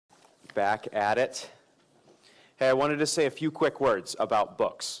Back at it. Hey, I wanted to say a few quick words about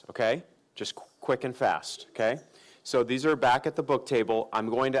books, okay? Just quick and fast, okay? So these are back at the book table.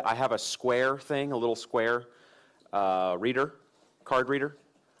 I have a square thing, a little square card reader.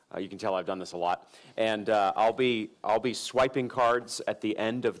 You can tell I've done this a lot. And I'll be swiping cards at the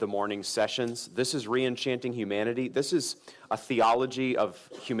end of the morning sessions. This is Re-Enchanting Humanity. This is a theology of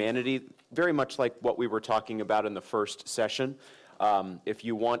humanity, very much like what we were talking about in the first session. If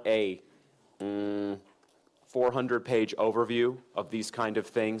you want a 400-page overview of these kind of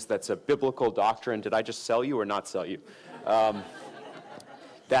things, that's a biblical doctrine. Did I just sell you or not sell you?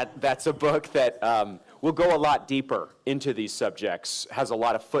 That's a book that will go a lot deeper into these subjects, has a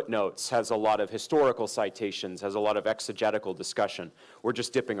lot of footnotes, has a lot of historical citations, has a lot of exegetical discussion. We're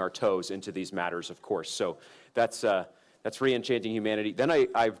just dipping our toes into these matters, of course. So that's Re-Enchanting Humanity. Then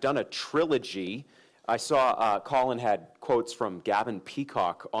I've done a trilogy. I saw Colin had quotes from Gavin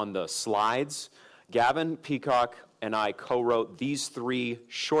Peacock on the slides. Gavin Peacock and I co-wrote these three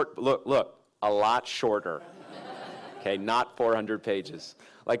short, look, a lot shorter. Okay, not 400 pages,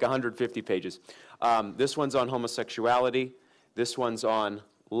 like 150 pages. This one's on homosexuality, this one's on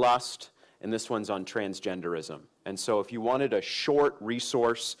lust, and this one's on transgenderism. And so if you wanted a short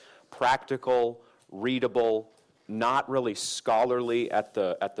resource, practical, readable, not really scholarly at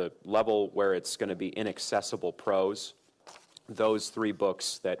the level where it's going to be inaccessible prose, those three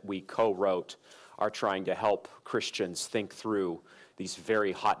books that we co-wrote are trying to help Christians think through these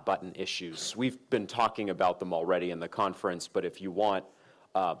very hot-button issues. We've been talking about them already in the conference, but if you want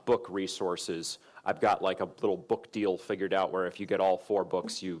book resources, I've got like a little book deal figured out where if you get all 4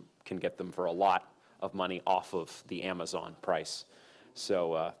 books, you can get them for a lot of money off of the Amazon price.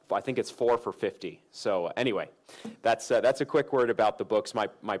 So I think it's 4 for $50. So anyway, that's a quick word about the books.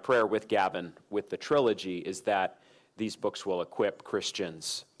 My prayer with Gavin, with the trilogy, is that these books will equip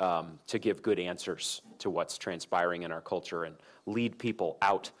Christians to give good answers to what's transpiring in our culture and lead people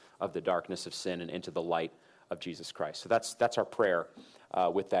out of the darkness of sin and into the light of Jesus Christ. So that's our prayer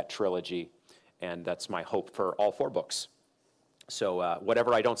with that trilogy, and that's my hope for all 4 books. So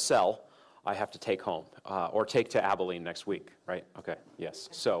whatever I don't sell, I have to take home, or take to Abilene next week, right? Okay, yes.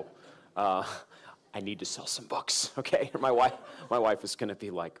 So I need to sell some books, okay? My wife is going to be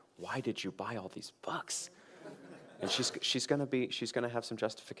like, "Why did you buy all these books?" And she's going to have some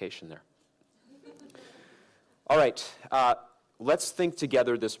justification there. All right, let's think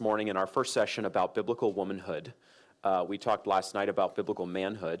together this morning in our first session about biblical womanhood. We talked last night about biblical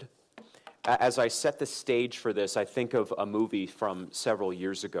manhood. As I set the stage for this, I think of a movie from several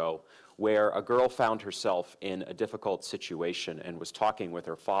years ago where a girl found herself in a difficult situation and was talking with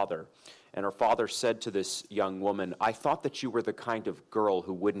her father. And her father said to this young woman, "I thought that you were the kind of girl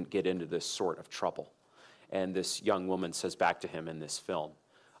who wouldn't get into this sort of trouble." And this young woman says back to him in this film,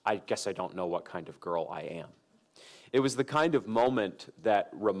 "I guess I don't know what kind of girl I am." It was the kind of moment that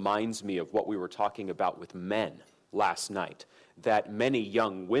reminds me of what we were talking about with men last night, that many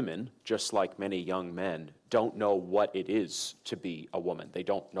young women, just like many young men, don't know what it is to be a woman. They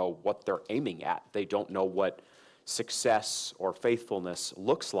don't know what they're aiming at. They don't know what success or faithfulness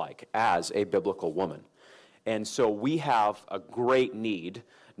looks like as a biblical woman. And so we have a great need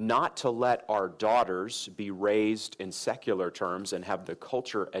not to let our daughters be raised in secular terms and have the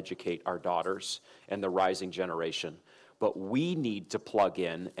culture educate our daughters and the rising generation, but we need to plug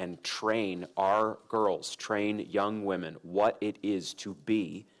in and train our girls, train young women what it is to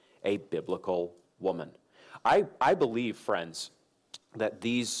be a biblical woman. I believe, friends, that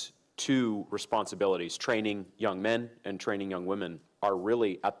these two responsibilities, training young men and training young women, are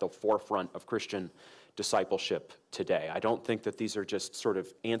really at the forefront of Christian discipleship today. I don't think that these are just sort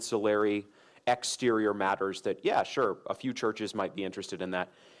of ancillary, exterior matters that, yeah, sure, a few churches might be interested in that.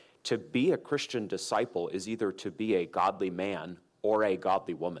 To be a Christian disciple is either to be a godly man or a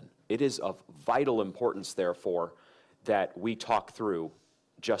godly woman. It is of vital importance, therefore, that we talk through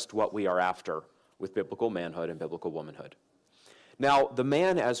just what we are after with biblical manhood and biblical womanhood. Now, the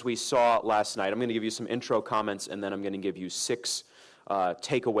man, as we saw last night, I'm going to give you some intro comments, and then I'm going to give you 6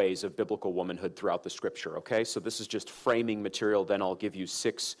 takeaways of biblical womanhood throughout the scripture, okay? So this is just framing material, then I'll give you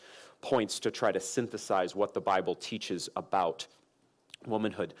 6 points to try to synthesize what the Bible teaches about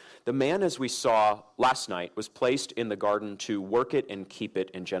womanhood. The man, as we saw last night, was placed in the garden to work it and keep it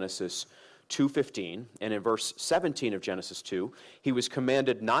in Genesis 2:15, and in verse 17 of Genesis 2, he was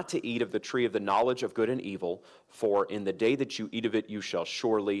commanded not to eat of the tree of the knowledge of good and evil, for in the day that you eat of it, you shall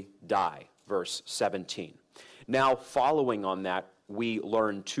surely die, verse 17. Now, following on that, we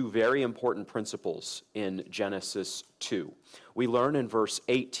learn two very important principles in Genesis 2. We learn in verse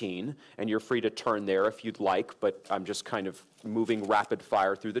 18, and you're free to turn there if you'd like, but I'm just kind of moving rapid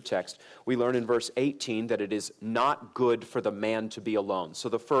fire through the text. We learn in verse 18 that it is not good for the man to be alone. So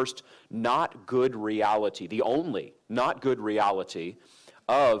the first not good reality, the only not good reality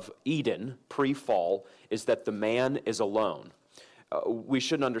of Eden pre-fall is that the man is alone. We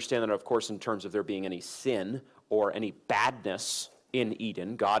shouldn't understand that, of course, in terms of there being any sin or any badness in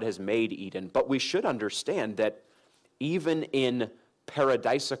Eden. God has made Eden. But we should understand that even in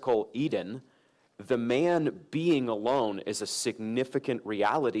paradisical Eden, the man being alone is a significant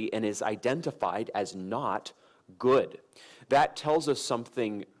reality and is identified as not good. That tells us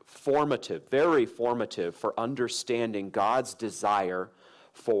something formative, very formative for understanding God's desire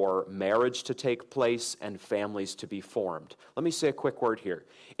for marriage to take place and families to be formed. Let me say a quick word here.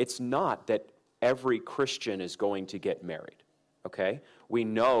 It's not that every Christian is going to get married, okay? We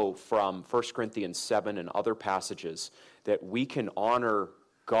know from 1 Corinthians 7 and other passages that we can honor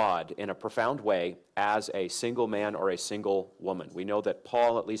God in a profound way as a single man or a single woman. We know that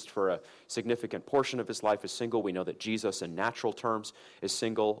Paul, at least for a significant portion of his life, is single. We know that Jesus, in natural terms, is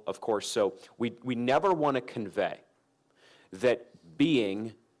single, of course. So we never want to convey that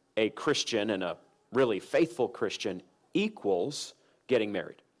being a Christian and a really faithful Christian equals getting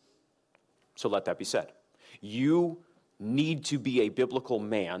married. So let that be said. You need to be a biblical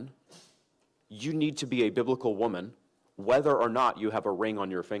man. You need to be a biblical woman, whether or not you have a ring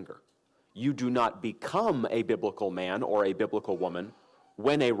on your finger. You do not become a biblical man or a biblical woman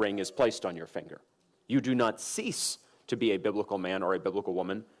when a ring is placed on your finger. You do not cease to be a biblical man or a biblical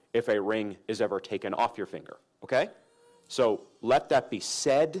woman if a ring is ever taken off your finger, okay? So let that be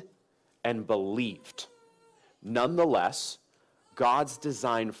said and believed. Nonetheless, God's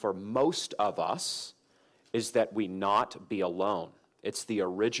design for most of us is that we not be alone. It's the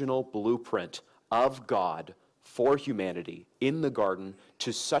original blueprint of God for humanity in the garden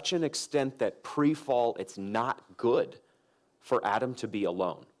to such an extent that pre-fall it's not good for Adam to be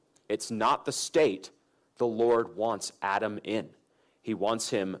alone. It's not the state the Lord wants Adam in. He wants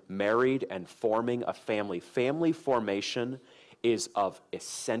him married and forming a family. Family formation is of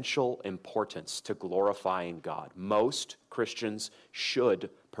essential importance to glorifying God. Most Christians should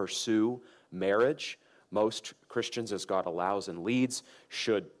pursue marriage. Most Christians, as God allows and leads,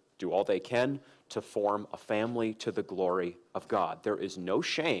 should do all they can to form a family to the glory of God. There is no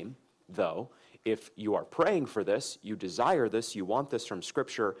shame, though, if you are praying for this, you desire this, you want this from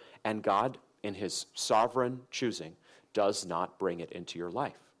Scripture, and God, in his sovereign choosing, does not bring it into your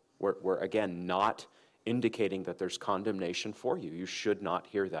life. We're again, not indicating that there's condemnation for you. You should not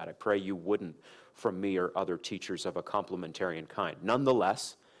hear that. I pray you wouldn't from me or other teachers of a complementarian kind.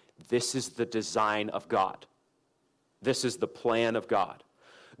 Nonetheless, this is the design of God. This is the plan of God.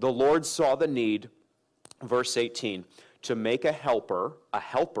 The Lord saw the need, verse 18, to make a helper,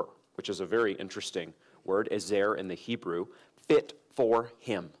 which is a very interesting word, ezer in the Hebrew, fit for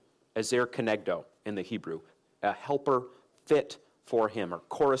him. Ezer kenegdo in the Hebrew. A helper fit for him or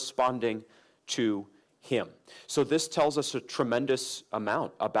corresponding to him. So this tells us a tremendous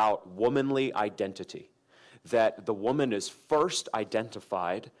amount about womanly identity, that the woman is first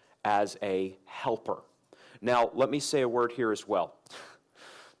identified as a helper. Now, let me say a word here as well.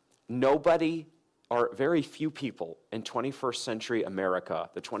 Nobody, or very few people in 21st century America,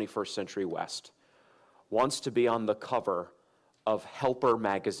 the 21st century West, wants to be on the cover of Helper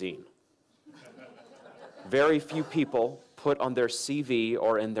magazine. Very few people put on their CV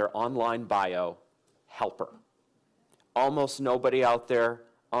or in their online bio, helper. Almost nobody out there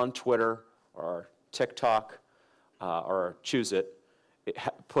on Twitter or TikTok or Choose It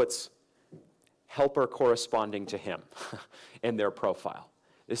puts helper corresponding to him in their profile.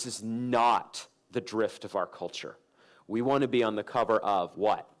 This is not the drift of our culture. We want to be on the cover of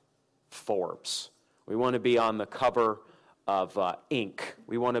what? Forbes. We want to be on the cover of Inc.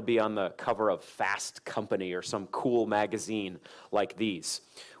 We want to be on the cover of Fast Company or some cool magazine like these.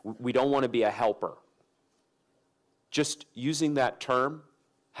 We don't want to be a helper. Just using that term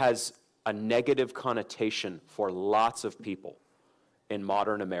has a negative connotation for lots of people in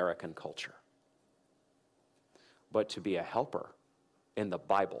modern American culture. But to be a helper in the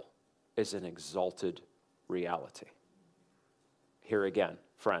Bible is an exalted reality. Here again,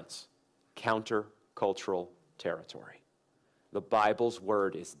 friends, countercultural territory. The Bible's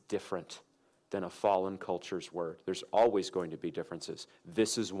word is different than a fallen culture's word. There's always going to be differences.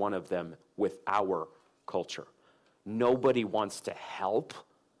 This is one of them with our culture. Nobody wants to help.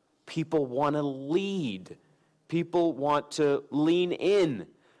 People want to lead. People want to lean in.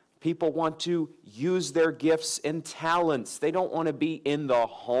 People want to use their gifts and talents. They don't want to be in the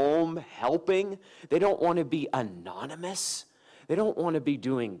home helping. They don't want to be anonymous. They don't want to be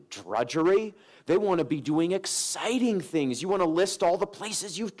doing drudgery. They want to be doing exciting things. You want to list all the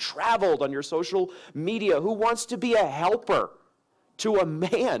places you've traveled on your social media. Who wants to be a helper to a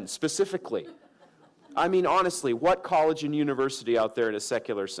man specifically? I mean, honestly, what college and university out there in a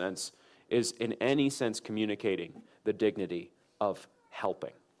secular sense is in any sense communicating the dignity of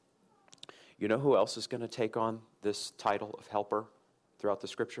helping? You know who else is going to take on this title of helper throughout the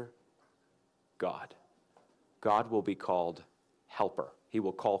scripture? God. God will be called helper. He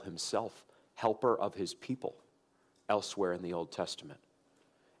will call himself helper of his people elsewhere in the Old Testament.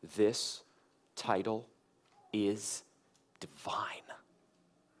 This title is divine.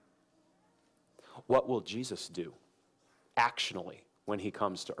 What will Jesus do actionally when he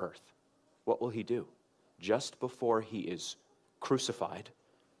comes to earth? What will he do? Just before he is crucified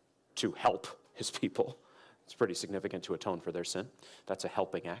to help his people. It's pretty significant to atone for their sin. That's a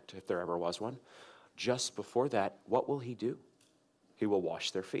helping act, if there ever was one. Just before that, what will he do? He will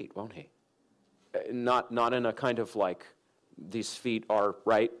wash their feet, won't he? Not in a kind of like, these feet are,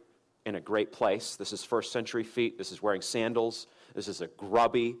 right, in a great place. This is first century feet. This is wearing sandals. This is a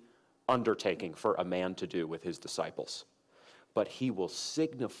grubby undertaking for a man to do with his disciples. But he will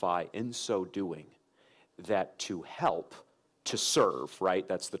signify in so doing that to help, to serve, right?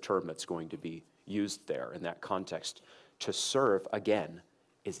 That's the term that's going to be used there in that context. To serve, again,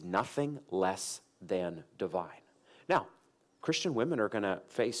 is nothing less than divine. Now, Christian women are going to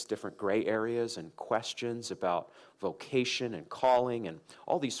face different gray areas and questions about vocation and calling and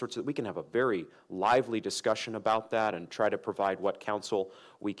all these sorts of, we can have a very lively discussion about that and try to provide what counsel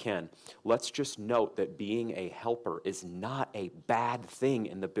we can. Let's just note that being a helper is not a bad thing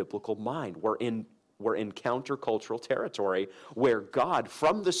in the biblical mind. We're in countercultural territory where God,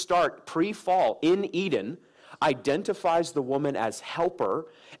 from the start, pre-fall in Eden, identifies the woman as helper,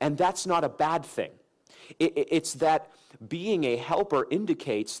 and that's not a bad thing. It's that being a helper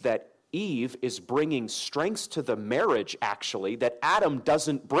indicates that Eve is bringing strengths to the marriage, actually, that Adam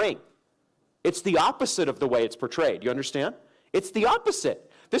doesn't bring. It's the opposite of the way it's portrayed. You understand? It's the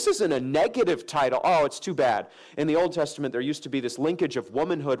opposite. This isn't a negative title. Oh, it's too bad. In the Old Testament, there used to be this linkage of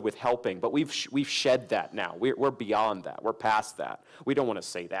womanhood with helping, but we've shed that now. We're beyond that. We're past that. We don't want to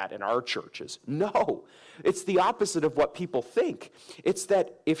say that in our churches. No, it's the opposite of what people think. It's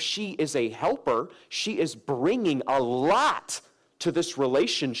that if she is a helper, she is bringing a lot to this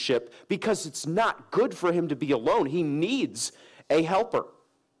relationship because it's not good for him to be alone. He needs a helper.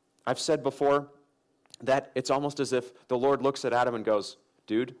 I've said before that it's almost as if the Lord looks at Adam and goes,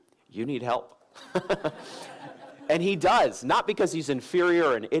 dude, you need help. And he does, not because he's inferior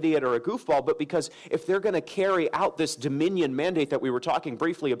or an idiot or a goofball, but because if they're going to carry out this dominion mandate that we were talking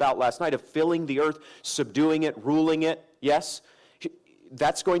briefly about last night of filling the earth, subduing it, ruling it, yes,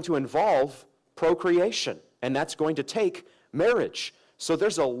 that's going to involve procreation, and that's going to take marriage. So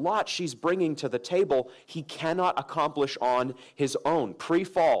there's a lot she's bringing to the table he cannot accomplish on his own,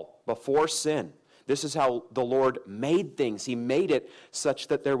 pre-fall, before sin. This is how the Lord made things. He made it such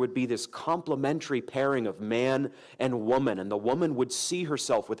that there would be this complementary pairing of man and woman, and the woman would see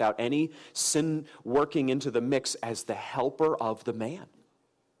herself without any sin working into the mix as the helper of the man,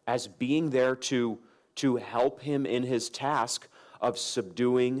 as being there to help him in his task of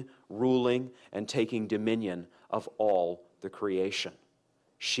subduing, ruling, and taking dominion of all the creation.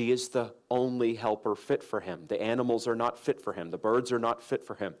 She is the only helper fit for him. The animals are not fit for him. The birds are not fit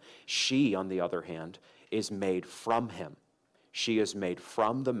for him. She, on the other hand, is made from him. She is made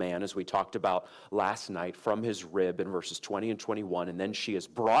from the man, as we talked about last night, from his rib in verses 20 and 21, and then she is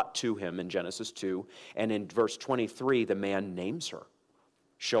brought to him in Genesis 2, and in verse 23, the man names her,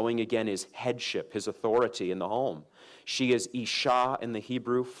 showing again his headship, his authority in the home. She is Isha in the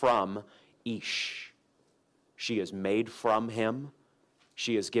Hebrew, from Ish. She is made from him.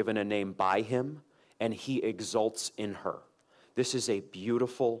 She is given a name by him, and he exults in her. This is a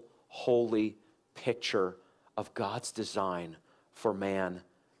beautiful, holy picture of God's design for man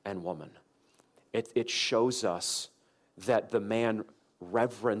and woman. It shows us that the man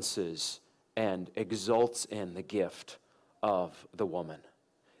reverences and exults in the gift of the woman.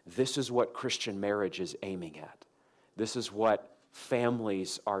 This is what Christian marriage is aiming at. This is what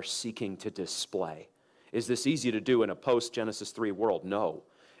families are seeking to display. Is this easy to do in a post-Genesis 3 world? No,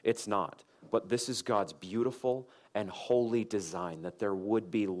 it's not. But this is God's beautiful and holy design, that there would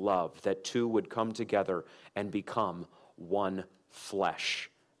be love, that two would come together and become one flesh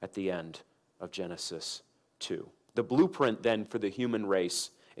at the end of Genesis 2. The blueprint then for the human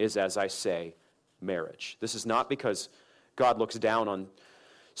race is, as I say, marriage. This is not because God looks down on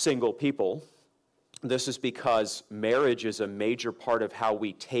single people, this is because marriage is a major part of how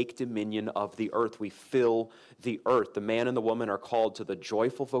we take dominion of the earth. We fill the earth. The man and the woman are called to the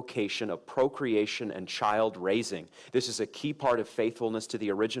joyful vocation of procreation and child raising. This is a key part of faithfulness to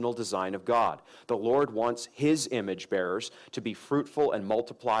the original design of God. The Lord wants his image bearers to be fruitful and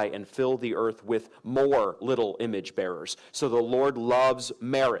multiply and fill the earth with more little image bearers. So the Lord loves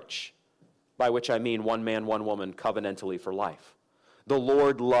marriage, by which I mean one man, one woman, covenantally for life. The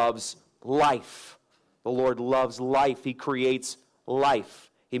Lord loves life. The Lord loves life. He creates life.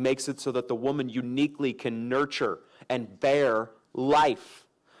 He makes it so that the woman uniquely can nurture and bear life.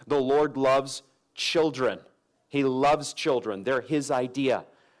 The Lord loves children. He loves children. They're his idea.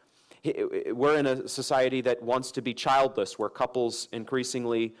 We're in a society that wants to be childless, where couples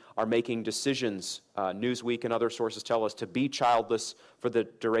increasingly are making decisions, Newsweek and other sources tell us, to be childless for the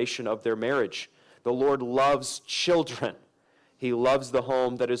duration of their marriage. The Lord loves children. He loves the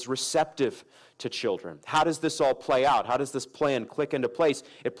home that is receptive to children. How does this all play out? How does this plan click into place?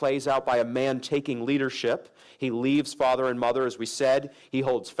 It plays out by a man taking leadership. He leaves father and mother, as we said. He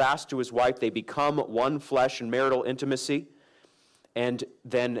holds fast to his wife. They become one flesh in marital intimacy. And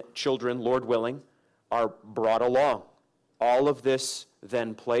then children, Lord willing, are brought along. All of this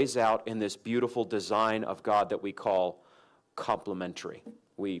then plays out in this beautiful design of God that we call complementary.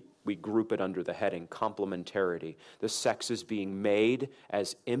 We group it under the heading complementarity. The sexes being made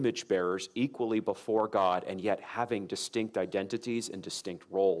as image bearers equally before God, and yet having distinct identities and distinct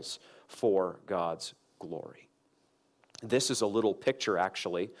roles for God's glory. This is a little picture,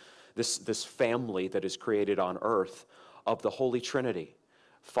 actually, this family that is created on earth of the Holy Trinity,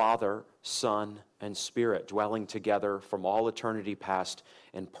 Father, Son, and Spirit, dwelling together from all eternity past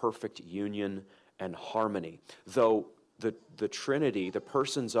in perfect union and harmony. Though the Trinity, the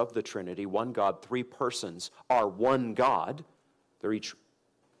persons of the Trinity, one God, three persons, are one God, they're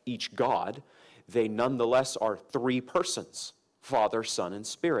each God, they nonetheless are three persons, Father, Son, and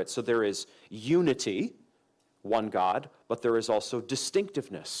Spirit. So there is unity, one God, but there is also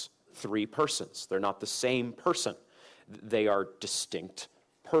distinctiveness, three persons. They're not the same person. They are distinct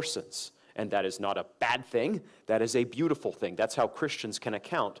persons. And that is not a bad thing. That is a beautiful thing. That's how Christians can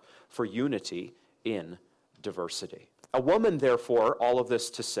account for unity in diversity. A woman, therefore, all of this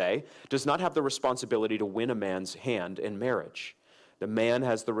to say, does not have the responsibility to win a man's hand in marriage. The man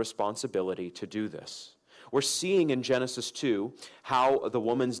has the responsibility to do this. We're seeing in Genesis 2 how the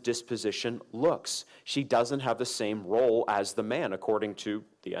woman's disposition looks. She doesn't have the same role as the man, according to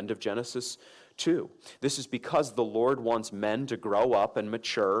the end of Genesis 2. This is because the Lord wants men to grow up and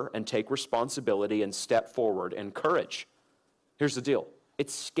mature and take responsibility and step forward in courage. Here's the deal.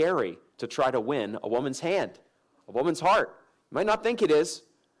 It's scary to try to win a woman's hand, a woman's heart. You might not think it is,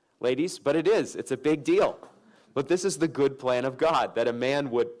 ladies, but it is. It's a big deal. But this is the good plan of God, that a man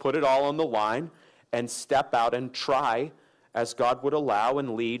would put it all on the line and step out and try, as God would allow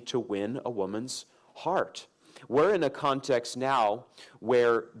and lead, to win a woman's heart. We're in a context now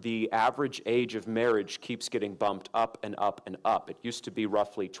where the average age of marriage keeps getting bumped up and up and up. It used to be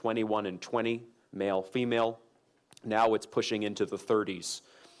roughly 21 and 20, male, female. Now it's pushing into the 30s,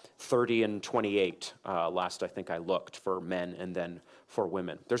 30 and 28, last I think I looked, for men and then for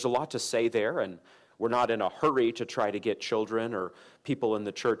women. There's a lot to say there, and we're not in a hurry to try to get children or people in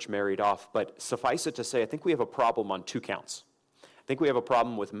the church married off, but suffice it to say, I think we have a problem on two counts. I think we have a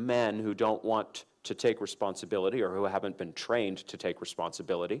problem with men who don't want to take responsibility or who haven't been trained to take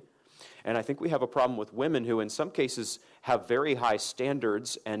responsibility. And I think we have a problem with women who in some cases have very high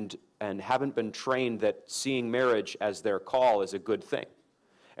standards and haven't been trained that seeing marriage as their call is a good thing.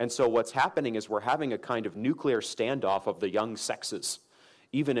 And so what's happening is we're having a kind of nuclear standoff of the young sexes,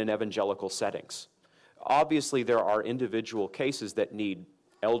 even in evangelical settings. Obviously, there are individual cases that need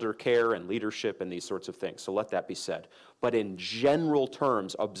elder care and leadership and these sorts of things, so let that be said. But in general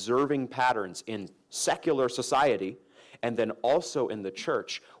terms, observing patterns in secular society and then also in the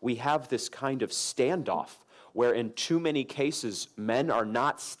church, we have this kind of standoff where in too many cases, men are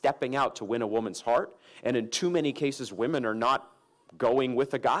not stepping out to win a woman's heart, and in too many cases, women are not going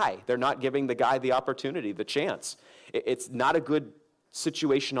with a guy. They're not giving the guy the opportunity, the chance. It's not a good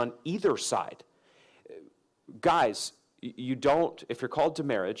situation on either side. Guys, you don't, if you're called to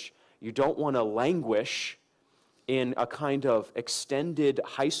marriage, you don't want to languish in a kind of extended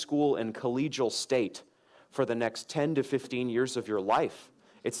high school and collegial state for the next 10 to 15 years of your life.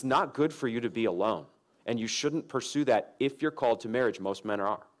 It's not good for you to be alone, and you shouldn't pursue that if you're called to marriage. Most men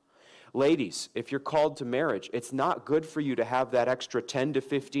are. Ladies, if you're called to marriage, it's not good for you to have that extra 10 to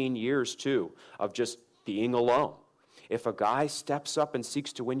 15 years, too, of just being alone. If a guy steps up and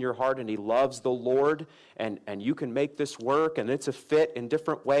seeks to win your heart and he loves the Lord and you can make this work and it's a fit in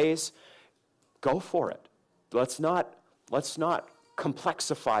different ways, go for it. Let's not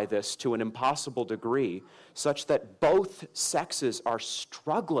complexify this to an impossible degree such that both sexes are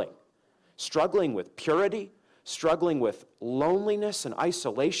struggling with purity, struggling with loneliness and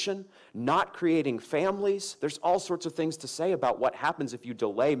isolation, not creating families. There's all sorts of things to say about what happens if you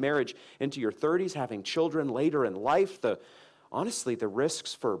delay marriage into your 30s, having children later in life. Honestly, the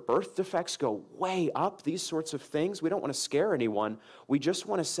risks for birth defects go way up, these sorts of things. We don't want to scare anyone. We just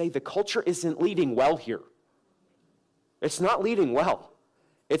want to say the culture isn't leading well here. It's not leading well.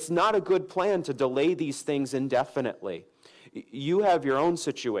 It's not a good plan to delay these things indefinitely. You have your own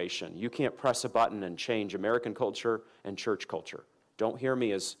situation. You can't press a button and change American culture and church culture. Don't hear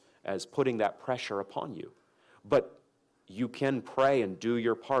me as putting that pressure upon you. But you can pray and do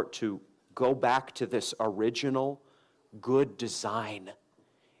your part to go back to this original good design.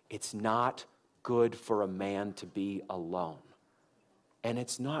 It's not good for a man to be alone. And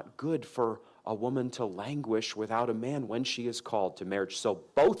it's not good for a woman to languish without a man when she is called to marriage. So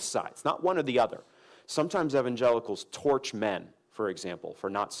both sides, not one or the other. Sometimes evangelicals torch men, for example, for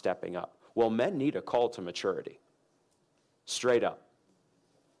not stepping up. Well, men need a call to maturity. Straight up.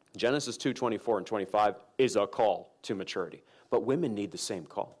 Genesis 2:24 and 25 is a call to maturity. But women need the same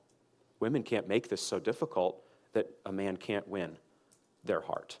call. Women can't make this so difficult that a man can't win their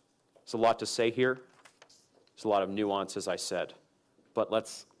heart. There's a lot to say here. There's a lot of nuance, as I said. But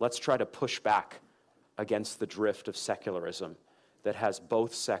let's try to push back against the drift of secularism that has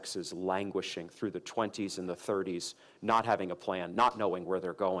both sexes languishing through the 20s and the 30s, not having a plan, not knowing where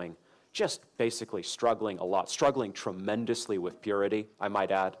they're going, just basically struggling a lot, struggling tremendously with purity, I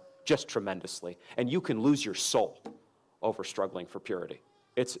might add, just tremendously. And you can lose your soul over struggling for purity.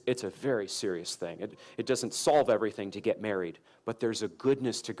 It's a very serious thing. It doesn't solve everything to get married, but there's a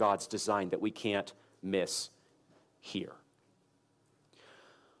goodness to God's design that we can't miss here.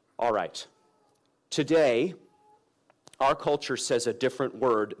 All right. Today, our culture says a different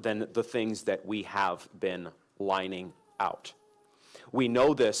word than the things that we have been lining out. We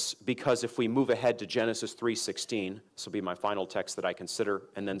know this because if we move ahead to Genesis 3:16, this will be my final text that I consider,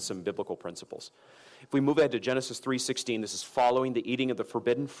 and then some biblical principles. If we move ahead to Genesis 3:16, this is following the eating of the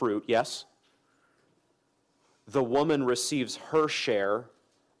forbidden fruit, yes? The woman receives her share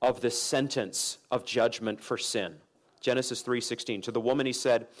of the sentence of judgment for sin. Genesis 3:16, to the woman he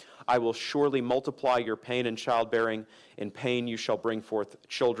said, I will surely multiply your pain in childbearing. In pain you shall bring forth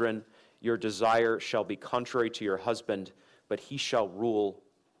children. Your desire shall be contrary to your husband, but he shall rule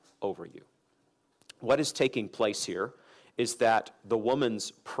over you. What is taking place here is that the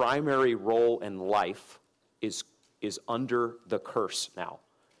woman's primary role in life is under the curse now.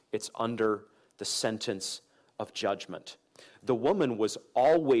 It's under the sentence of judgment. The woman was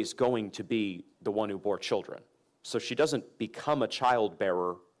always going to be the one who bore children. So she doesn't become a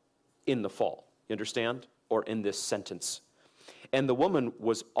childbearer in the fall, you understand? Or in this sentence. And the woman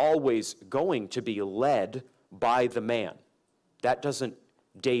was always going to be led by the man. That doesn't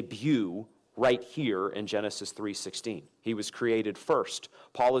debut right here in Genesis 3:16. He was created first.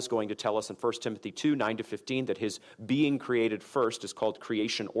 Paul is going to tell us in 1 Timothy 2:9-15 that his being created first is called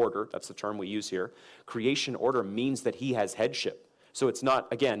creation order. That's the term we use here. Creation order means that he has headship. So it's not,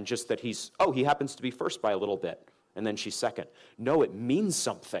 again, just that he happens to be first by a little bit, and then she's second. No, it means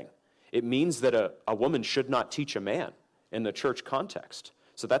something. It means that a woman should not teach a man in the church context.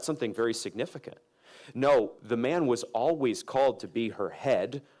 So that's something very significant. No, the man was always called to be her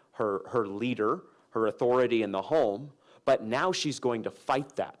head, her leader, her authority in the home, but now she's going to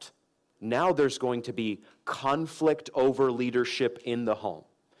fight that. Now there's going to be conflict over leadership in the home.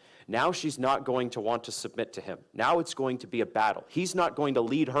 Now she's not going to want to submit to him. Now it's going to be a battle. He's not going to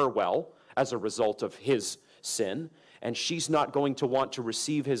lead her well as a result of his sin, and she's not going to want to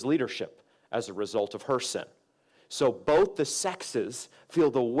receive his leadership as a result of her sin. So both the sexes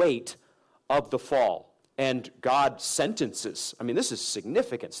feel the weight of the fall, and God sentences. I mean, this is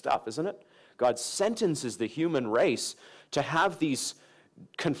significant stuff, isn't it? God sentences the human race to have these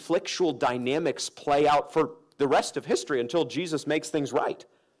conflictual dynamics play out for the rest of history until Jesus makes things right.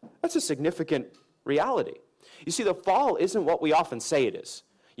 That's a significant reality. You see, the fall isn't what we often say it is.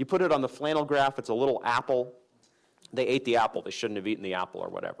 You put it on the flannel graph, it's a little apple. They ate the apple. They shouldn't have eaten the apple or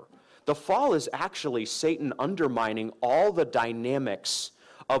whatever. The fall is actually Satan undermining all the dynamics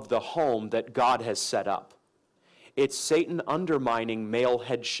of the home that God has set up. It's Satan undermining male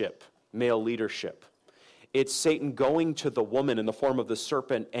headship, male leadership. It's Satan going to the woman in the form of the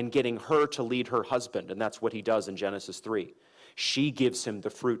serpent and getting her to lead her husband, and that's what he does in Genesis 3. She gives him the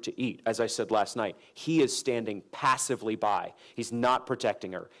fruit to eat. As I said last night, he is standing passively by. He's not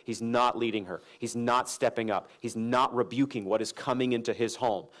protecting her. He's not leading her. He's not stepping up. He's not rebuking what is coming into his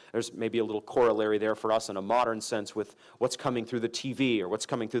home. There's maybe a little corollary there for us in a modern sense with what's coming through the TV or what's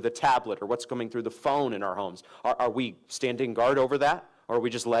coming through the tablet or what's coming through the phone in our homes. Are we standing guard over that, or are we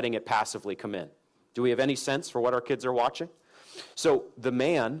just letting it passively come in? Do we have any sense for what our kids are watching? So the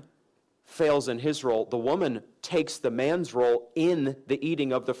man fails in his role. The woman takes the man's role in the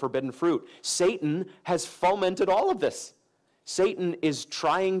eating of the forbidden fruit. Satan has fomented all of this. Satan is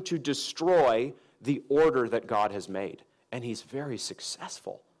trying to destroy the order that God has made, and he's very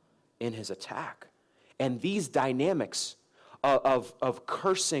successful in his attack. And these dynamics of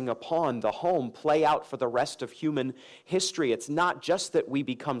cursing upon the home play out for the rest of human history. It's not just that we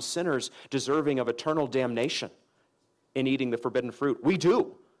become sinners deserving of eternal damnation in eating the forbidden fruit. We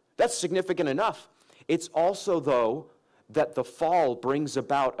do. That's significant enough. It's also, though, that the fall brings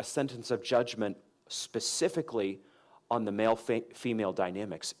about a sentence of judgment specifically on the male-female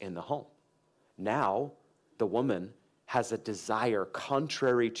dynamics in the home. Now, the woman has a desire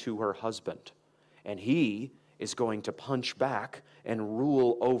contrary to her husband, and he is going to punch back and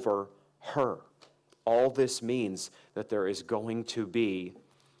rule over her. All this means that there's going to be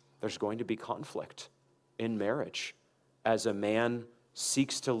conflict in marriage. As a man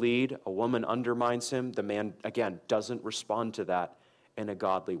seeks to lead, a woman undermines him. The man, again, doesn't respond to that in a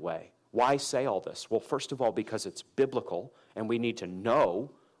godly way. Why say all this? Well, first of all, because it's biblical, and we need to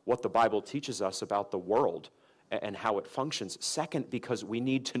know what the Bible teaches us about the world and how it functions. Second, because we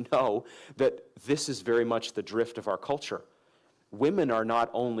need to know that this is very much the drift of our culture. Women are not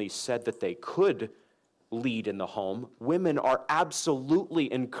only said that they could lead in the home, women are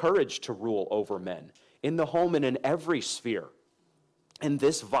absolutely encouraged to rule over men in the home and in every sphere. And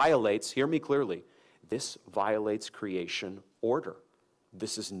this violates, hear me clearly, this violates creation order.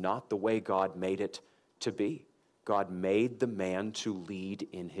 This is not the way God made it to be. God made the man to lead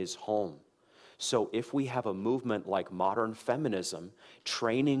in his home. So if we have a movement like modern feminism,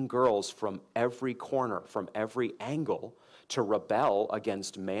 training girls from every corner, from every angle, to rebel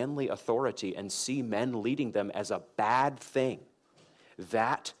against manly authority and see men leading them as a bad thing,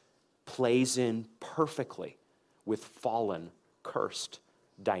 that plays in perfectly with fallen, cursed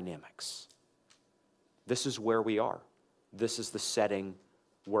dynamics. This is where we are. This is the setting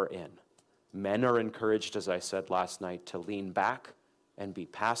we're in. Men are encouraged, as I said last night, to lean back and be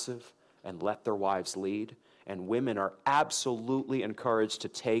passive and let their wives lead. And women are absolutely encouraged to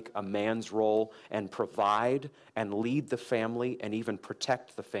take a man's role and provide and lead the family and even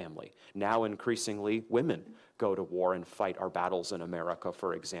protect the family. Now, increasingly, women go to war and fight our battles in America,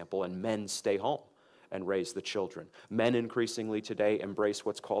 for example, and men stay home and raise the children. Men increasingly today embrace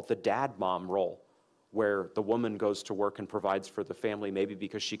what's called the dad-mom role, where the woman goes to work and provides for the family, maybe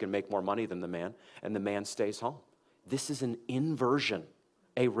because she can make more money than the man, and the man stays home. This is an inversion,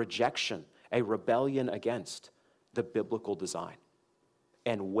 a rejection, a rebellion against the biblical design.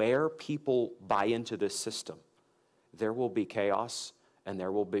 And where people buy into this system, there will be chaos, and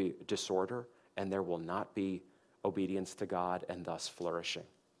there will be disorder, and there will not be obedience to God and thus flourishing.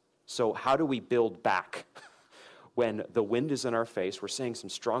 So how do we build back when the wind is in our face? We're saying some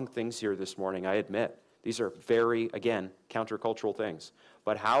strong things here this morning, I admit. These are very, again, countercultural things.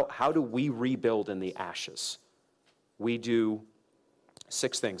 But how do we rebuild in the ashes? We do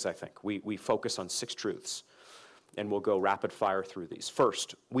 6 things, I think. We focus on 6 truths, and we'll go rapid fire through these.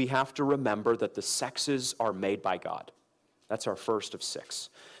 First, we have to remember that the sexes are made by God. That's our first of 6.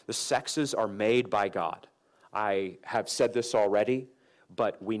 The sexes are made by God. I have said this already,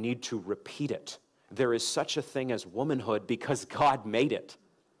 but we need to repeat it. There is such a thing as womanhood because God made it.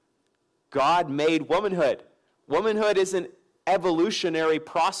 God made womanhood. Womanhood is an evolutionary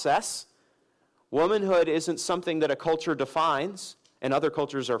process. Womanhood isn't something that a culture defines, and other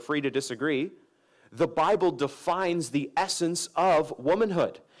cultures are free to disagree. The Bible defines the essence of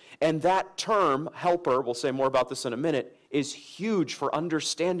womanhood. And that term, helper, we'll say more about this in a minute, is huge for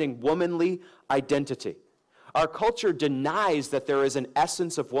understanding womanly identity. Our culture denies that there is an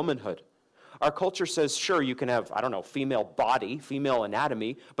essence of womanhood. Our culture says, sure, you can have, female body, female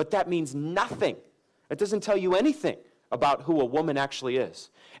anatomy, but that means nothing. It doesn't tell you anything about who a woman actually is.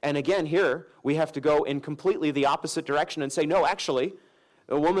 And again, here, we have to go in completely the opposite direction and say, no, actually,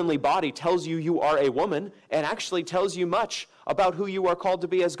 a womanly body tells you you are a woman and actually tells you much about who you are called to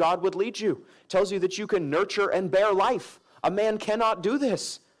be as God would lead you. It tells you that you can nurture and bear life. A man cannot do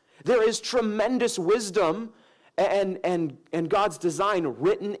this. There is tremendous wisdom and God's design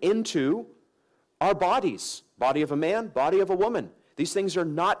written into our bodies. Body of a man, body of a woman. These things are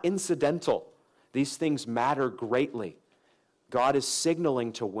not incidental. These things matter greatly. God is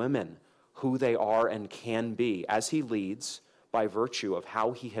signaling to women who they are and can be as he leads by virtue of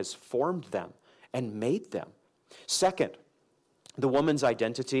how he has formed them and made them. Second, the woman's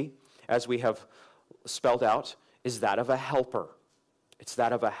identity, as we have spelled out, is that of a helper. It's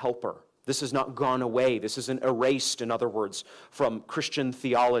that of a helper. This has not gone away. This isn't erased, in other words, from Christian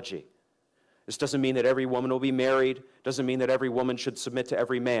theology. This doesn't mean that every woman will be married. Doesn't mean that every woman should submit to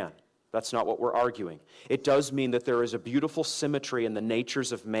every man. That's not what we're arguing. It does mean that there is a beautiful symmetry in the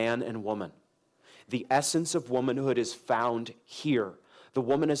natures of man and woman. The essence of womanhood is found here. The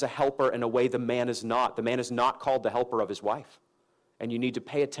woman is a helper in a way the man is not. The man is not called the helper of his wife. And you need to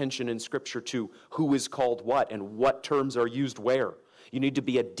pay attention in Scripture to who is called what and what terms are used where. You need to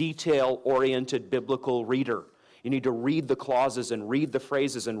be a detail-oriented biblical reader. You need to read the clauses and read the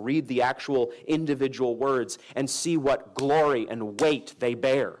phrases and read the actual individual words and see what glory and weight they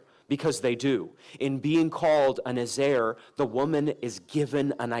bear, because they do. In being called an Ezer, the woman is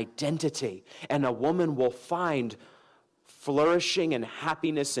given an identity, and a woman will find flourishing and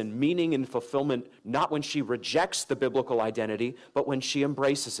happiness and meaning and fulfillment not when she rejects the biblical identity, but when she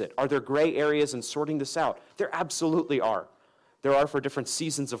embraces it. Are there gray areas in sorting this out? There absolutely are. There are for different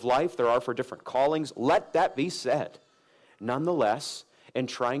seasons of life. There are for different callings. Let that be said. Nonetheless, in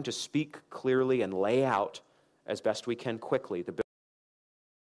trying to speak clearly and lay out as best we can quickly,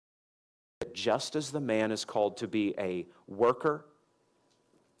 just as the man is called to be a worker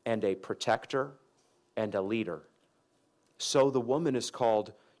and a protector and a leader, so the woman is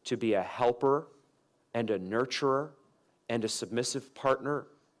called to be a helper and a nurturer and a submissive partner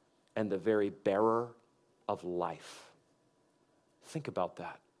and the very bearer of life. Think about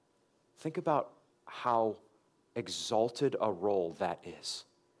that. Think about how exalted a role that is,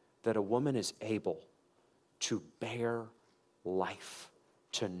 that a woman is able to bear life,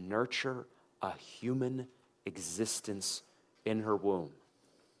 to nurture a human existence in her womb,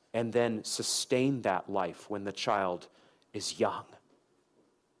 and then sustain that life when the child is young.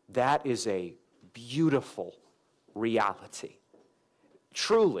 That is a beautiful reality.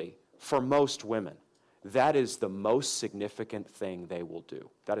 Truly, for most women, that is the most significant thing they will do.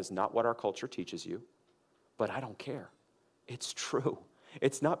 That is not what our culture teaches you, but I don't care. It's true.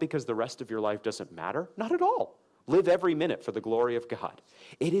 It's not because the rest of your life doesn't matter. Not at all. Live every minute for the glory of God.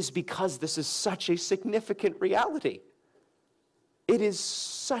 It is because this is such a significant reality. It is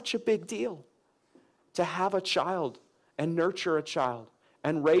such a big deal to have a child and nurture a child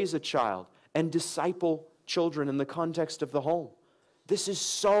and raise a child and disciple children in the context of the home. This is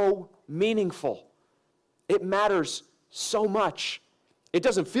so meaningful. It matters so much. It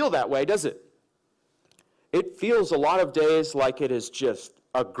doesn't feel that way, does it? It feels a lot of days like it is just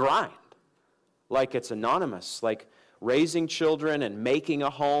a grind, like it's anonymous, like raising children and making a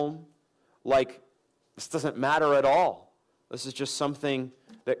home, like this doesn't matter at all. This is just something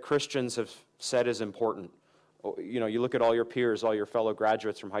that Christians have said is important. You know, you look at all your peers, all your fellow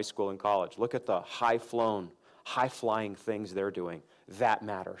graduates from high school and college. Look at the high-flying things they're doing. That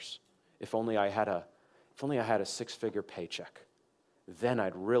matters. If only I had a six-figure paycheck, then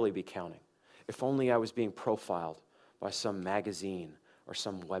I'd really be counting. If only I was being profiled by some magazine or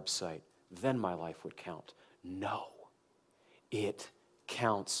some website, then my life would count. No, it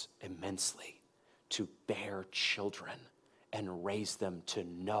counts immensely to bear children and raise them to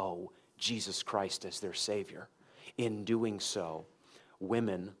know Jesus Christ as their Savior. In doing so,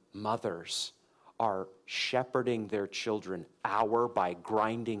 women, mothers, are shepherding their children hour by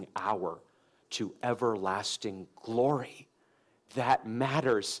grinding hour to everlasting glory. That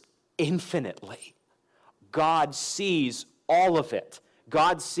matters infinitely. God sees all of it.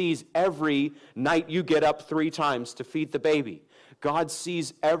 God sees every night you get up 3 times to feed the baby. God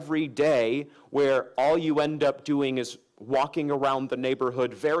sees every day where all you end up doing is walking around the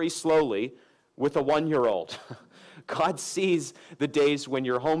neighborhood very slowly with a 1-year-old. God sees the days when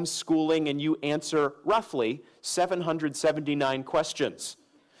you're homeschooling and you answer roughly 779 questions.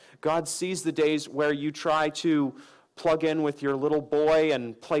 God sees the days where you try to plug in with your little boy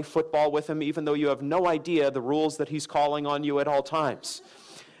and play football with him even though you have no idea the rules that he's calling on you at all times.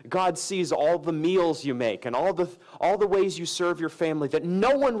 God sees all the meals you make and all the ways you serve your family that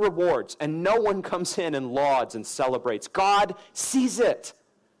no one rewards and no one comes in and lauds and celebrates. God sees it.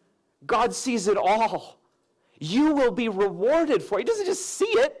 God sees it all. You will be rewarded for it. He doesn't just see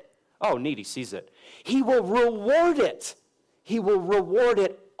it. Oh, neat, he sees it. He will reward it. He will reward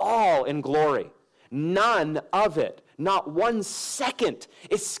it all in glory. None of it, not 1 second,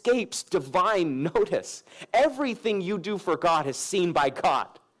 escapes divine notice. Everything you do for God is seen by God.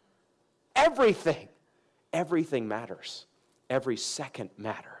 Everything. Everything matters. Every second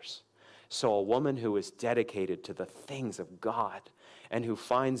matters. So a woman who is dedicated to the things of God and who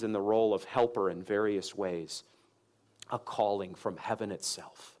finds in the role of helper in various ways a calling from heaven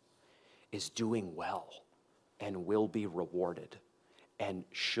itself is doing well and will be rewarded and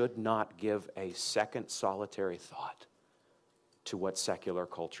should not give a second solitary thought to what secular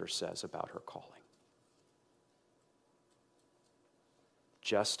culture says about her calling.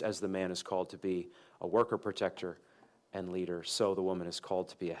 Just as the man is called to be a worker, protector, and leader, so the woman is called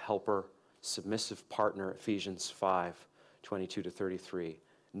to be a helper, submissive partner, Ephesians 5, 22-33,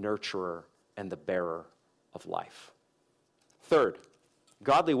 nurturer, and the bearer of life. Third,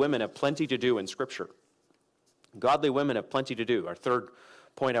 godly women have plenty to do in Scripture. Godly women have plenty to do. Our third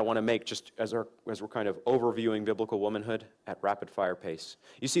point I want to make, just as we're kind of overviewing biblical womanhood at rapid fire pace.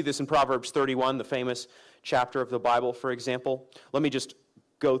 You see this in Proverbs 31, the famous chapter of the Bible, for example. Let me just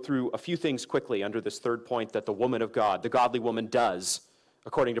go through a few things quickly under this third point that the woman of God, the godly woman, does,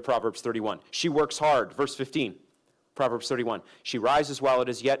 according to Proverbs 31. She works hard, verse 15, Proverbs 31. She rises while it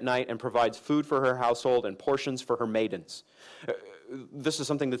is yet night and provides food for her household and portions for her maidens. This is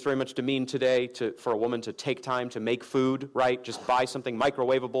something that's very much demeaned today for a woman to take time to make food, right? Just buy something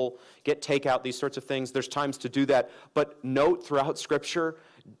microwavable, get takeout, these sorts of things. There's times to do that. But note throughout Scripture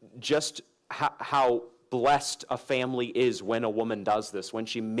just how blessed a family is when a woman does this, when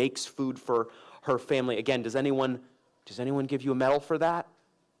she makes food for her family. Again, does anyone give you a medal for that?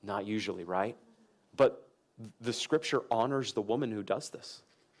 Not usually, right? But the Scripture honors the woman who does this.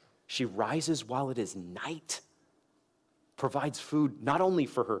 She rises while it is night, provides food not only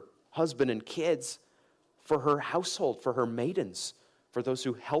for her husband and kids, for her household, for her maidens, for those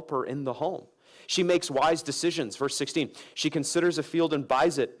who help her in the home. She makes wise decisions. Verse 16, she considers a field and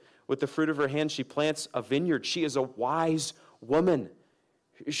buys it. With the fruit of her hand, she plants a vineyard. She is a wise woman.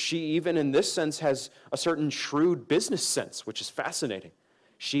 She, even in this sense, has a certain shrewd business sense, which is fascinating.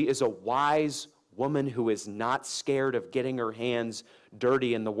 She is a wise woman who is not scared of getting her hands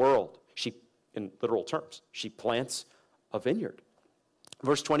dirty in the world. She, in literal terms, she plants a vineyard.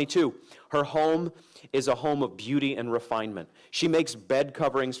 Verse 22, her home is a home of beauty and refinement. She makes bed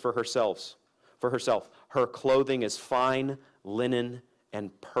coverings for herself. Her clothing is fine linen and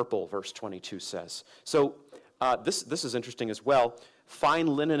purple, verse 22 says. So this is interesting as well. Fine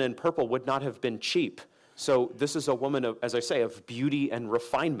linen and purple would not have been cheap. So this is a woman of, as I say, of beauty and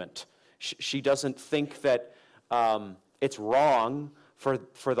refinement. She doesn't think that it's wrong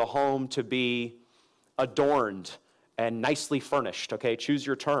for the home to be adorned and nicely furnished, okay? Choose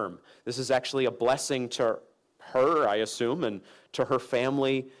your term. This is actually a blessing to her, I assume, and to her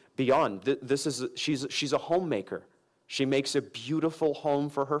family beyond. She's a homemaker. She makes a beautiful home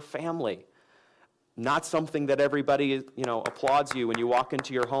for her family. Not something that everybody, applauds you when you walk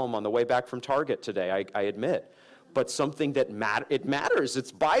into your home on the way back from Target today, I admit. But something that it matters.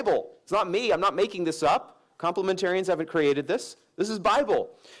 It's Bible. It's not me. I'm not making this up. Complementarians haven't created this. This is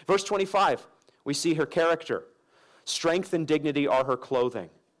Bible. Verse 25, we see her character. Strength and dignity are her clothing.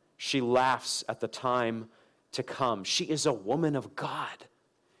 She laughs at the time to come. She is a woman of God.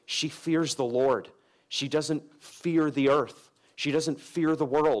 She fears the Lord. She doesn't fear the earth. She doesn't fear the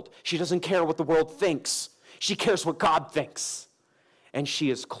world. She doesn't care what the world thinks. She cares what God thinks. And she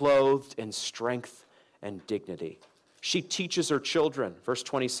is clothed in strength and dignity. She teaches her children. Verse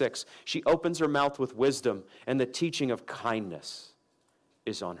 26, she opens her mouth with wisdom, and the teaching of kindness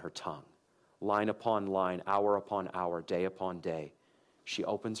is on her tongue. Line upon line, hour upon hour, day upon day. She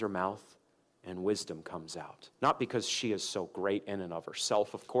opens her mouth, and wisdom comes out. Not because she is so great in and of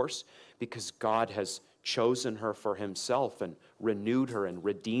herself, of course, because God has chosen her for himself and renewed her and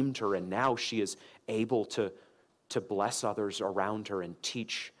redeemed her, and now she is able to bless others around her and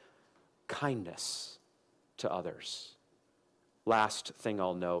teach kindness to others. Last thing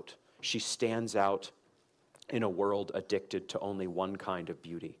I'll note, she stands out in a world addicted to only one kind of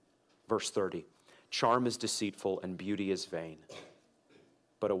beauty. Verse 30, charm is deceitful and beauty is vain,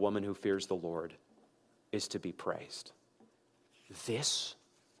 but a woman who fears the Lord is to be praised. This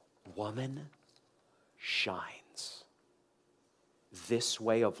woman shines. This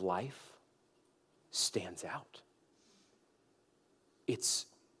way of life stands out. It's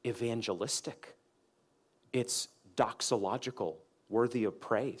evangelistic. It's doxological, worthy of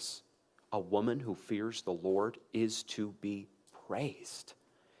praise. A woman who fears the Lord is to be praised.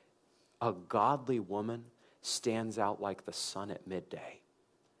 A godly woman stands out like the sun at midday.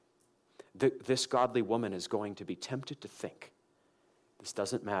 This godly woman is going to be tempted to think, this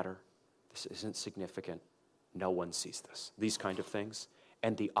doesn't matter, this isn't significant, no one sees this, these kind of things.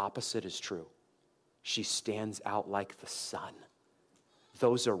 And the opposite is true. She stands out like the sun.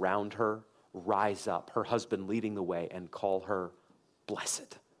 Those around her rise up, her husband leading the way, and call her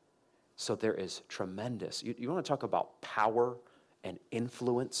blessed. So there is tremendous, you want to talk about power and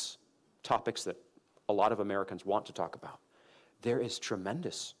influence, topics that a lot of Americans want to talk about. There is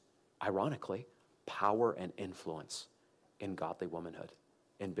tremendous, ironically, power and influence in godly womanhood,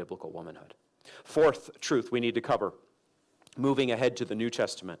 in biblical womanhood. Fourth truth we need to cover, moving ahead to the New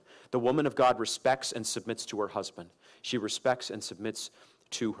Testament. The woman of God respects and submits to her husband. She respects and submits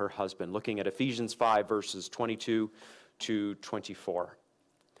to her husband. Looking at Ephesians 5, verses 22 to 24.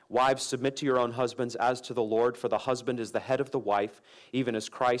 Wives, submit to your own husbands as to the Lord, for the husband is the head of the wife, even as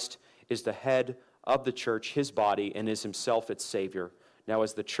Christ is the head of the church, his body, and is himself its Savior. Now,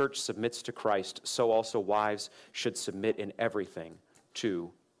 as the church submits to Christ, so also wives should submit in everything to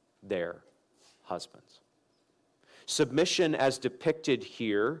their husbands. Submission, as depicted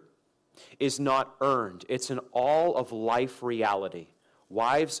here, is not earned. It's an all-of-life reality.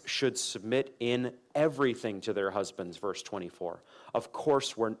 Wives should submit in everything to their husbands, verse 24. Of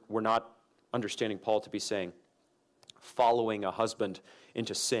course, we're not understanding Paul to be saying following a husband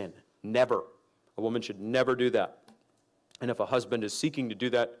into sin. Never. A woman should never do that. And if a husband is seeking to do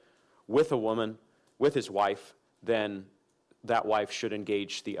that with a woman, with his wife, then that wife should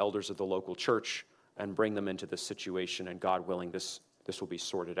engage the elders of the local church and bring them into this situation, and God willing, this will be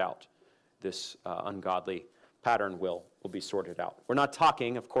sorted out. This ungodly pattern will be sorted out. We're not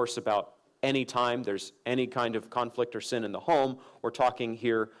talking, of course, about any time there's any kind of conflict or sin in the home. We're talking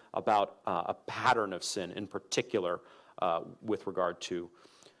here about a pattern of sin in particular with regard to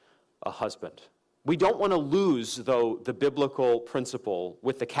a husband. We don't want to lose, though, the biblical principle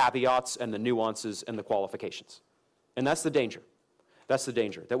with the caveats and the nuances and the qualifications. And that's the danger. That's the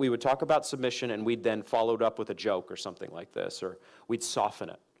danger, that we would talk about submission and we'd then follow it up with a joke or something like this, or we'd soften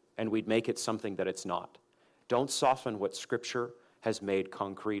it and we'd make it something that it's not. Don't soften what Scripture has made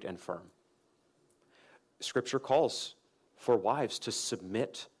concrete and firm. Scripture calls for wives to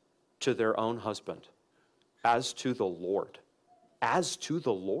submit to their own husband as to the Lord. As to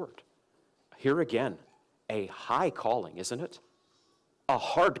the Lord. Here again, a high calling, isn't it? A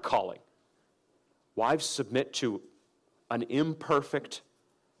hard calling. Wives submit to an imperfect,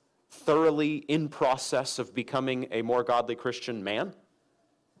 thoroughly in process of becoming a more godly Christian man?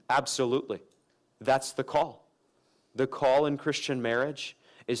 Absolutely. That's the call. The call in Christian marriage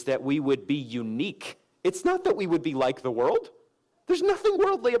is that we would be unique. It's not that we would be like the world. There's nothing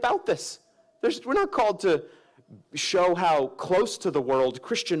worldly about this. We're not called to show how close to the world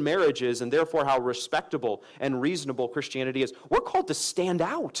Christian marriage is and therefore how respectable and reasonable Christianity is. We're called to stand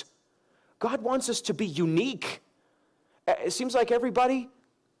out. God wants us to be unique. It seems like everybody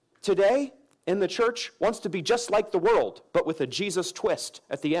today in the church wants to be just like the world, but with a Jesus twist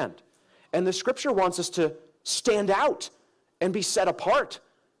at the end. And the Scripture wants us to stand out and be set apart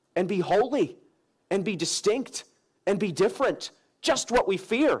and be holy and be distinct and be different. Just what we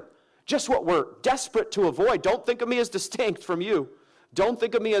fear. Just what we're desperate to avoid. Don't think of me as distinct from you. Don't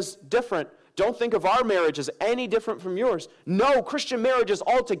think of me as different. Don't think of our marriage as any different from yours. No, Christian marriage is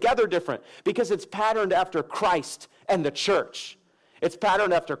altogether different because it's patterned after Christ and the church. It's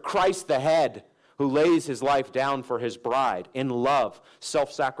patterned after Christ the head, who lays his life down for his bride in love,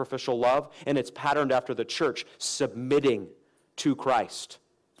 self-sacrificial love, and it's patterned after the church submitting to Christ,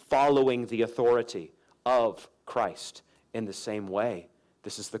 following the authority of Christ in the same way.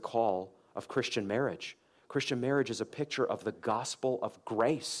 This is the call of Christian marriage. Christian marriage is a picture of the gospel of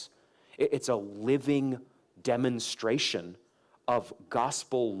grace. It's a living demonstration of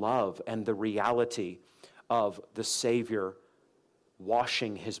gospel love and the reality of the Savior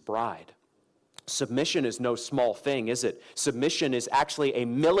washing his bride. Submission is no small thing, is it? Submission is actually a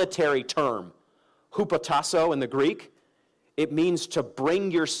military term. Hupotasso in the Greek. It means to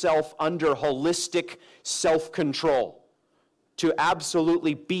bring yourself under holistic self-control. To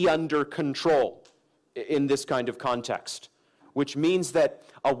absolutely be under control in this kind of context. Which means that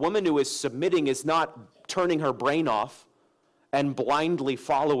a woman who is submitting is not turning her brain off and blindly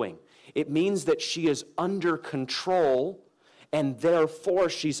following. It means that she is under control and therefore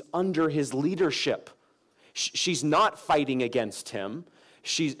she's under his leadership. She's not fighting against him.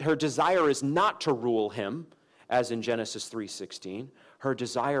 Her desire is not to rule him, as in Genesis 3:16. Her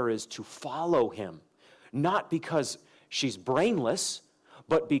desire is to follow him. Not because she's brainless,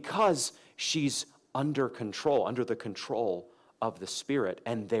 but because she's under control, under the control of the Spirit,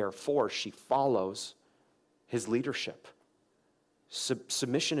 and therefore she follows his leadership.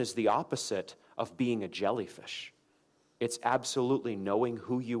 Submission is the opposite of being a jellyfish. It's absolutely knowing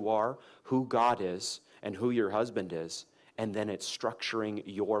who you are, who God is, and who your husband is, and then it's structuring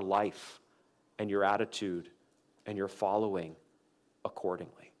your life and your attitude and your following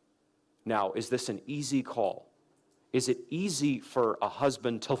accordingly. Now, is this an easy call? Is it easy for a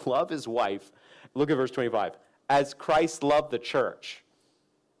husband to love his wife? Look at verse 25. As Christ loved the church.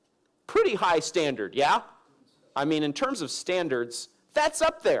 Pretty high standard, yeah? I mean, in terms of standards, that's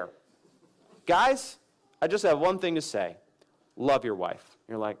up there. Guys, I just have one thing to say. Love your wife.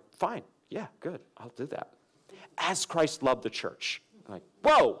 You're like, fine, yeah, good, I'll do that. As Christ loved the church. I'm like,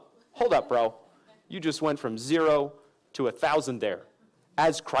 whoa, hold up, bro. You just went from 0 to 1,000 there.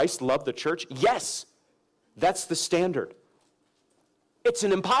 As Christ loved the church? Yes, that's the standard. It's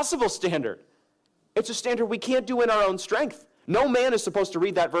an impossible standard. It's a standard we can't do in our own strength. No man is supposed to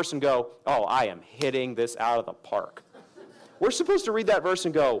read that verse and go, oh, I am hitting this out of the park. We're supposed to read that verse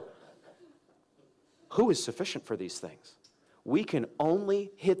and go, who is sufficient for these things? We can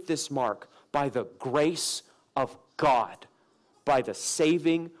only hit this mark by the grace of God, by the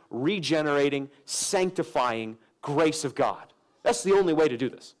saving, regenerating, sanctifying grace of God. That's the only way to do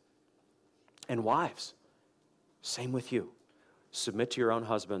this. And wives, same with you. Submit to your own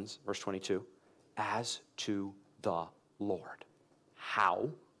husbands, verse 22, as to the Lord. How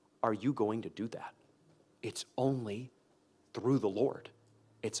are you going to do that? It's only through the Lord.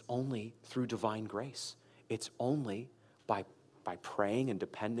 It's only through divine grace. It's only by praying and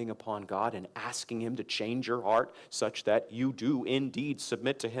depending upon God and asking him to change your heart such that you do indeed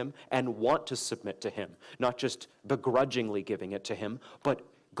submit to him and want to submit to him. Not just begrudgingly giving it to him, but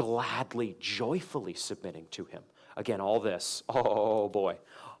gladly, joyfully submitting to him. Again, all this, oh boy,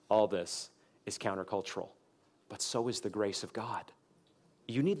 all this is countercultural. But so is the grace of God.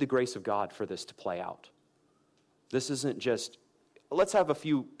 You need the grace of God for this to play out. This isn't just, let's have a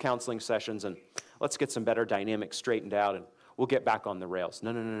few counseling sessions and let's get some better dynamics straightened out and we'll get back on the rails.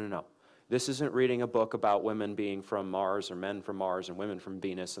 No. This isn't reading a book about women being from Mars or men from Mars and women from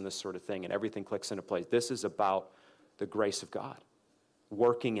Venus and this sort of thing and everything clicks into place. This is about the grace of God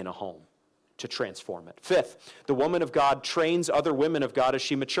working in a home to transform it. Fifth, the woman of God trains other women of God as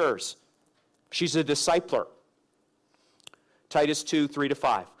she matures. She's a discipler. Titus 2,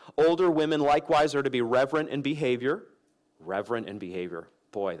 3-5. Older women likewise are to be reverent in behavior. Reverent in behavior.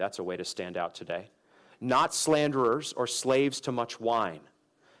 Boy, that's a way to stand out today. Not slanderers or slaves to much wine.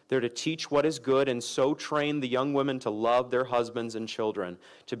 They're to teach what is good and so train the young women to love their husbands and children,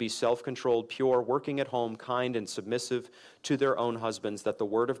 to be self-controlled, pure, working at home, kind, and submissive to their own husbands, that the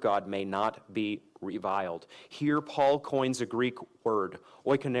word of God may not be reviled. Here Paul coins a Greek word,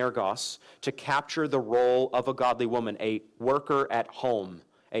 oikonergos, to capture the role of a godly woman, a worker at home,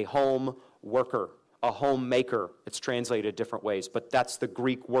 a home worker, a homemaker. It's translated different ways, but that's the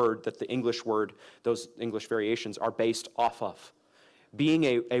Greek word that the English word, those English variations are based off of. Being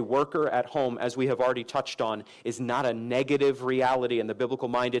a worker at home, as we have already touched on, is not a negative reality in the biblical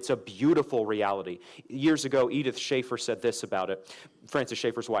mind. It's a beautiful reality. Years ago, Edith Schaefer said this about it, Francis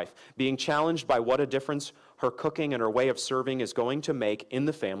Schaeffer's wife, being challenged by what a difference her cooking and her way of serving is going to make in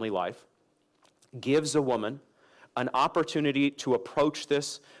the family life, gives a woman an opportunity to approach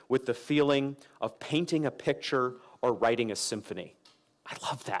this with the feeling of painting a picture or writing a symphony. I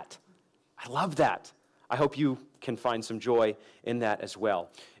love that. I love that. I hope you can find some joy in that as well.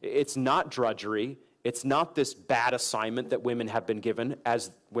 It's not drudgery. It's not this bad assignment that women have been given,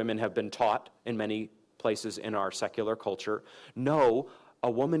 as women have been taught in many places in our secular culture. No,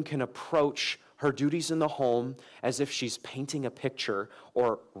 a woman can approach her duties in the home as if she's painting a picture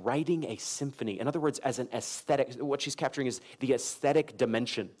or writing a symphony. In other words, as an aesthetic, what she's capturing is the aesthetic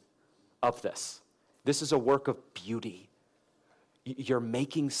dimension of this. This is a work of beauty. You're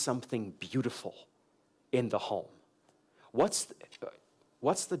making something beautiful in the home. What's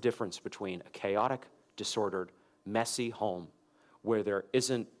the difference between a chaotic, disordered, messy home where there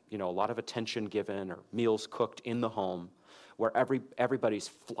isn't, a lot of attention given or meals cooked in the home, where everybody's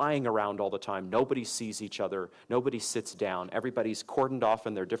flying around all the time, nobody sees each other, nobody sits down, everybody's cordoned off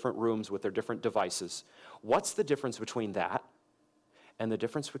in their different rooms with their different devices? What's the difference between that and the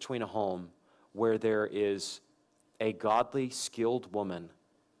difference between a home where there is a godly, skilled woman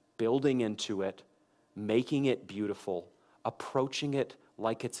building into it, making it beautiful, approaching it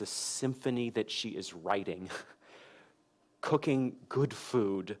like it's a symphony that she is writing, cooking good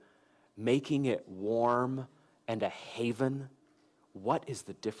food, making it warm and a haven? What is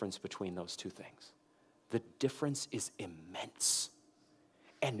the difference between those two things? The difference is immense.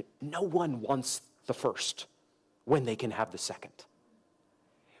 And no one wants the first when they can have the second.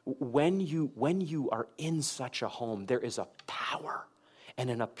 When you are in such a home, there is a power and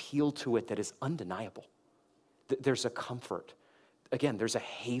an appeal to it that is undeniable. There's a comfort. Again, there's a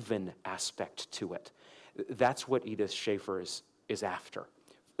haven aspect to it. That's what Edith Schaefer is after.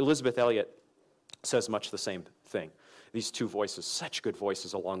 Elizabeth Elliot says much the same thing. These two voices, such good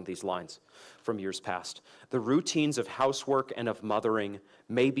voices along these lines from years past. The routines of housework and of mothering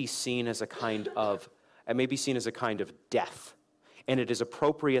may be seen as a kind of death, and it is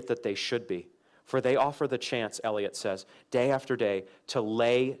appropriate that they should be, for they offer the chance, Eliot says, day after day, to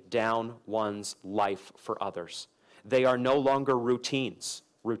lay down one's life for others. They are no longer routines.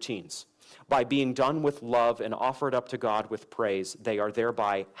 By being done with love and offered up to God with praise, they are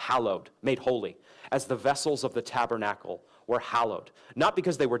thereby hallowed, made holy, as the vessels of the tabernacle were hallowed. Not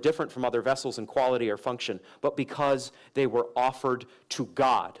because they were different from other vessels in quality or function, but because they were offered to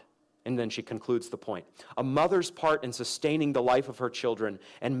God. And then she concludes the point. A mother's part in sustaining the life of her children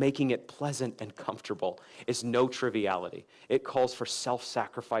and making it pleasant and comfortable is no triviality. It calls for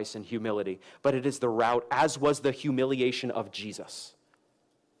self-sacrifice and humility, but it is the route, as was the humiliation of Jesus,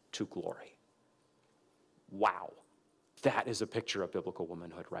 to glory. Wow. That is a picture of biblical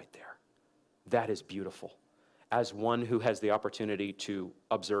womanhood right there. That is beautiful. As one who has the opportunity to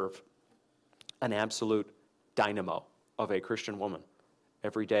observe an absolute dynamo of a Christian woman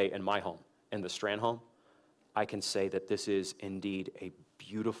every day in my home, in the Strand home, I can say that this is indeed a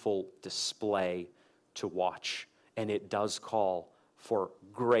beautiful display to watch. And it does call for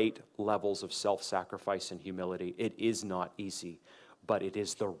great levels of self-sacrifice and humility. It is not easy, but it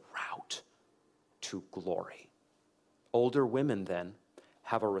is the route to glory. Older women then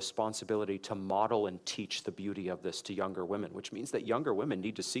have a responsibility to model and teach the beauty of this to younger women, which means that younger women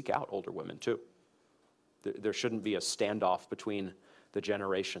need to seek out older women too. There shouldn't be a standoff between the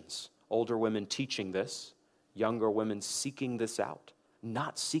generations. Older women teaching this, younger women seeking this out,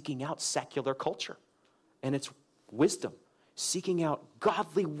 not seeking out secular culture and its wisdom, seeking out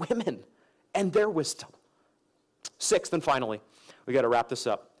godly women and their wisdom. Sixth and finally, we got to wrap this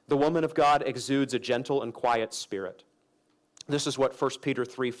up. The woman of God exudes a gentle and quiet spirit. This is what 1 Peter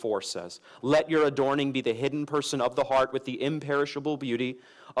 3:4 says. Let your adorning be the hidden person of the heart with the imperishable beauty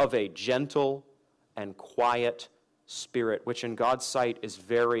of a gentle and quiet spirit, which in God's sight is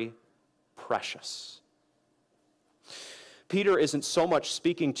very precious. Peter isn't so much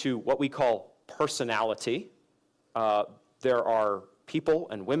speaking to what we call personality. There are people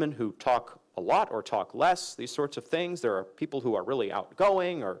and women who talk a lot or talk less, these sorts of things. There are people who are really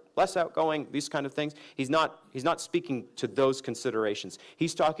outgoing or less outgoing, these kind of things. He's not speaking to those considerations.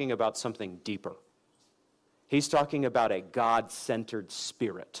 He's talking about something deeper. He's talking about a God-centered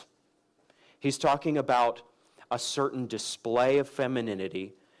spirit. He's talking about a certain display of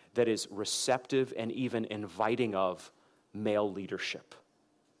femininity that is receptive and even inviting of male leadership.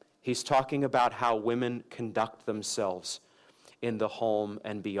 He's talking about how women conduct themselves in the home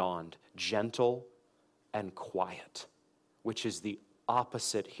and beyond, gentle and quiet, which is the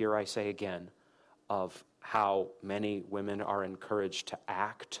opposite, here I say again, of how many women are encouraged to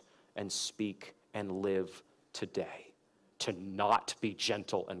act and speak and live today, to not be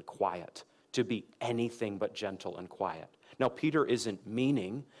gentle and quiet, to be anything but gentle and quiet. Now, Peter isn't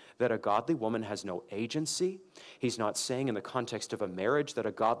meaning that a godly woman has no agency. He's not saying in the context of a marriage that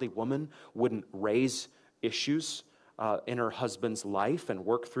a godly woman wouldn't raise issues in her husband's life and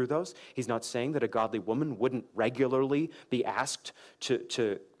work through those. He's not saying that a godly woman wouldn't regularly be asked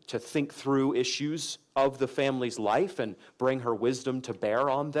to think through issues of the family's life and bring her wisdom to bear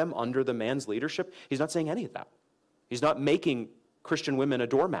on them under the man's leadership. He's not saying any of that. He's not making Christian women a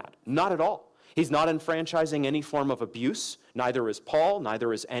doormat. Not at all. He's not enfranchising any form of abuse. Neither is Paul.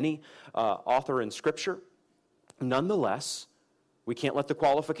 Neither is any author in Scripture. Nonetheless, we can't let the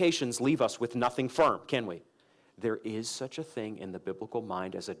qualifications leave us with nothing firm, can we? There is such a thing in the biblical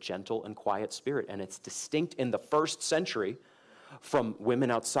mind as a gentle and quiet spirit, and it's distinct in the first century from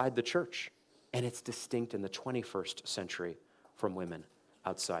women outside the church, and it's distinct in the 21st century from women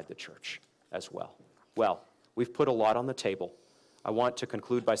outside the church as well. Well, we've put a lot on the table. I want to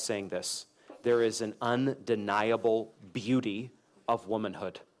conclude by saying this. There is an undeniable beauty of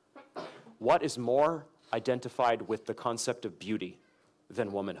womanhood. What is more identified with the concept of beauty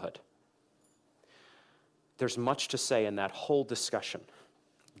than womanhood? There's much to say in that whole discussion.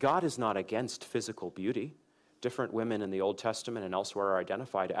 God is not against physical beauty. Different women in the Old Testament and elsewhere are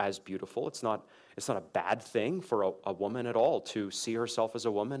identified as beautiful. It's not a bad thing for a woman at all to see herself as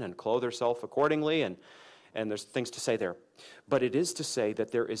a woman and clothe herself accordingly, and there's things to say there. But it is to say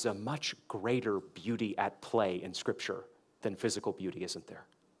that there is a much greater beauty at play in Scripture than physical beauty, isn't there?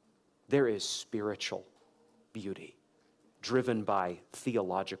 There is spiritual beauty driven by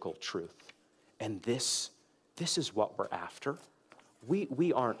theological truth. And this is what we're after.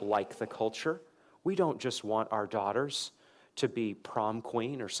 We aren't like the culture. We don't just want our daughters to be prom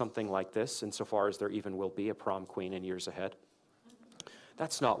queen or something like this, insofar as there even will be a prom queen in years ahead.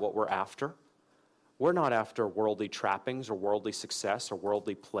 That's not what we're after. We're not after worldly trappings or worldly success or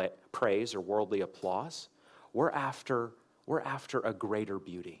worldly praise or worldly applause. We're after a greater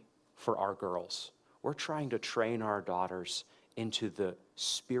beauty for our girls. We're trying to train our daughters into the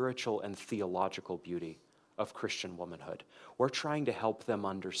spiritual and theological beauty of Christian womanhood. We're trying to help them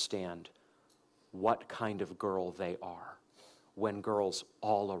understand what kind of girl they are when girls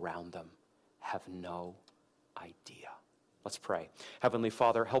all around them have no idea. Let's pray. Heavenly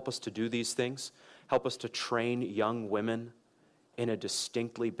Father, help us to do these things. Help us to train young women in a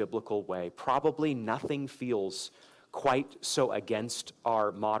distinctly biblical way. Probably nothing feels quite so against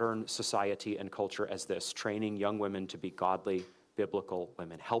our modern society and culture as this, training young women to be godly, biblical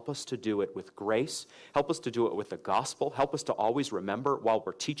women. Help us to do it with grace. Help us to do it with the gospel. Help us to always remember while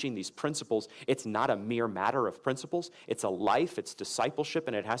we're teaching these principles, it's not a mere matter of principles. It's a life, it's discipleship,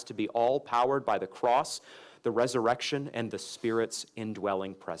 and it has to be all powered by the cross, the resurrection, and the Spirit's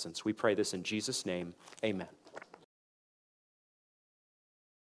indwelling presence. We pray this in Jesus' name. Amen.